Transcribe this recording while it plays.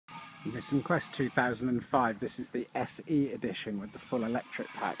Nissan Quest 2005. This is the SE edition with the full electric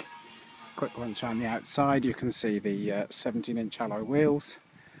pack. Quick glance around the outside, you can see the 17-inch alloy wheels,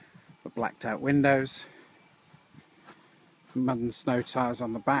 the blacked out windows, mud and snow tyres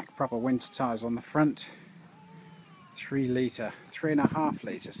on the back, proper winter tyres on the front, 3.5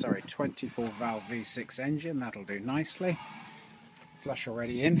 litre, sorry, 24 valve V6 engine, that'll do nicely. Flush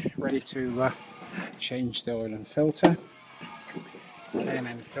already in, ready to change the oil and filter.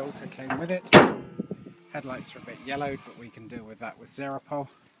 K&N filter came with it. Headlights are a bit yellowed, but we can deal with that with Xeropol.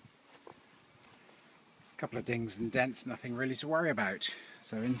 A couple of dings and dents, nothing really to worry about.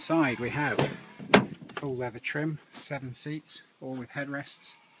 So inside we have full leather trim, 7 seats, all with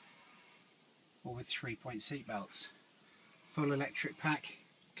headrests, all with 3-point seat belts. Full electric pack,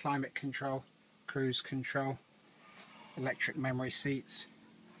 climate control, cruise control, electric memory seats,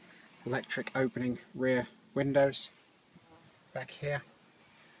 electric opening rear windows. Back here,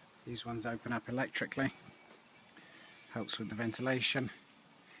 these ones open up electrically, helps with the ventilation.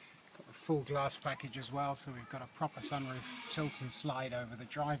 Got the full glass package as well, so we've got a proper sunroof tilt and slide over the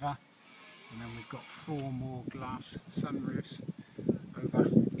driver, and then we've got 4 more glass sunroofs over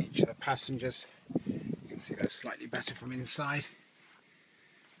each of the passengers. You can see those slightly better from inside.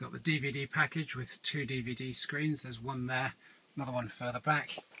 Got the DVD package with 2 DVD screens, there's one there, another one further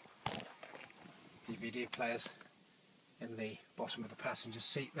back. DVD players in the bottom of the passenger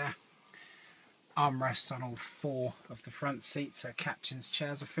seat there. Armrest on all 4 of the front seats, so captain's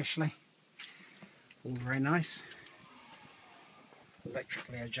chairs officially. All very nice.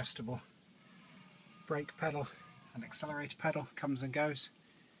 Electrically adjustable brake pedal and accelerator pedal, comes and goes.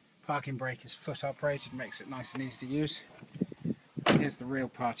 Parking brake is foot operated, makes it nice and easy to use. Here's the real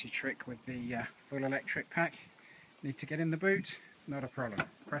party trick with the full electric pack. Need to get in the boot? Not a problem.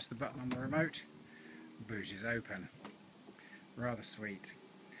 Press the button on the remote, the boot is open. Rather sweet.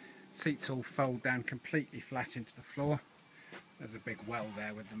 Seats all fold down completely flat into the floor. There's a big well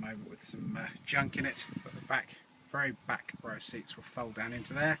there with the moment with some junk in it, but the very back row seats will fold down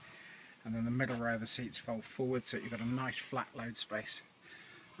into there, and then the middle row of the seats fold forward, so you've got a nice flat load space.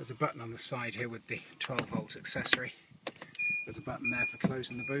 There's a button on the side here with the 12-volt accessory. There's a button there for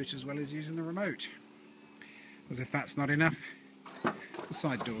closing the boot as well as using the remote. As if that's not enough, the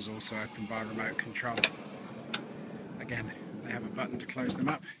side doors also open by remote control. Again, they have a button to close them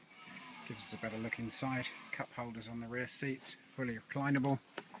up, gives us a better look inside. Cup holders on the rear seats, fully reclinable.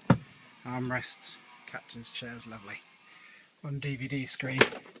 Armrests, captain's chairs, lovely. One DVD screen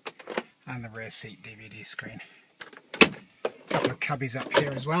and the rear seat DVD screen. A couple of cubbies up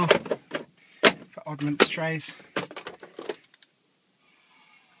here as well for oddments trays.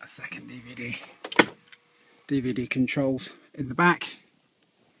 A second DVD. DVD controls in the back.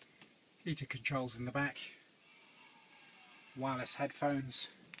 Heater controls in the back. Wireless headphones,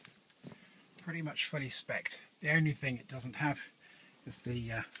 pretty much fully spec'd. The only thing it doesn't have is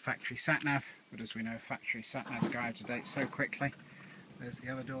the factory Satnav, but as we know, factory Satnavs go out of date so quickly. There's the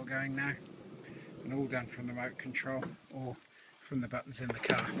other door going now, and all done from the remote control or from the buttons in the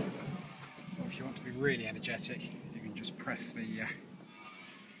car. Or if you want to be really energetic, you can just press the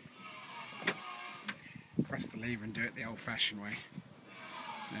lever and do it the old-fashioned way.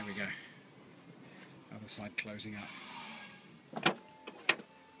 There we go. Other side closing up.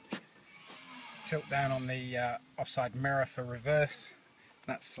 Tilt down on the offside mirror for reverse.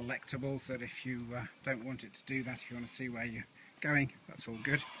 That's selectable, so that if you don't want it to do that, if you want to see where you're going, that's all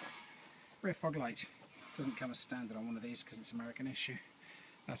good. Rear fog light doesn't come as standard on one of these because it's American issue.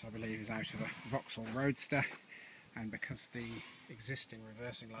 That, I believe, is out of a Vauxhall Roadster, and because the existing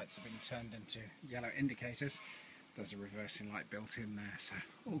reversing lights have been turned into yellow indicators, there's a reversing light built in there, so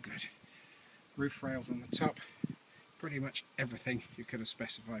all good. Roof rails on the top. Pretty much everything you could have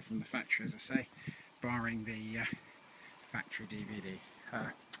specified from the factory, as I say, barring the factory DVD,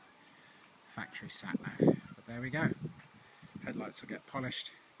 factory Satnav. But there we go. Headlights will get polished,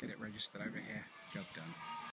 get it registered over here, job done.